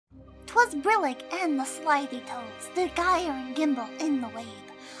'Twas Brillig and the slithy toves did gyre and gimble in the wave.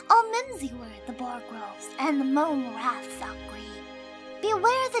 All mimsy were the borgroves, and the mome raths outgreed.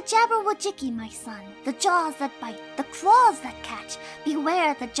 Beware the Jabberwojcicki, my son, the jaws that bite, the claws that catch.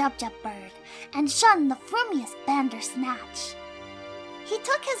 Beware the Jubjub bird, and shun the frumious bandersnatch. He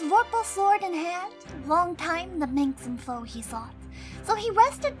took his vorpal sword in hand, long time the minxome foe he sought. So he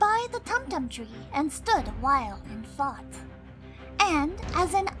rested by the tumtum tree, and stood a while in thought. And,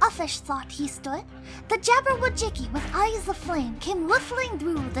 as in uffish thought he stood, the Jabberwojcicki with eyes of flame came whiffling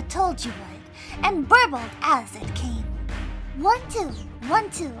through the tulgey-wood, and burbled as it came. 1, 2, 1,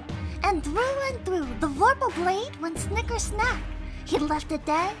 2, and through the vorpal blade went snicker-snack. He left it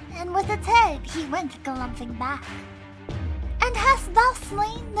dead, and with its head he went galumphing back. And hast thou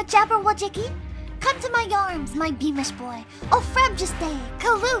slain the Jabberwojcicki? Come to my arms, my beamish boy. O frabjous day,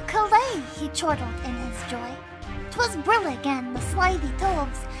 calloo, callay, he chortled in his joy. 'Twas Brillig and the slithy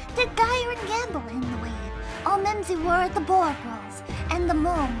toves did gyre and gambol in the wave. All mimsy were the borgroves, and the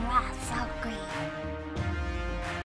mome raths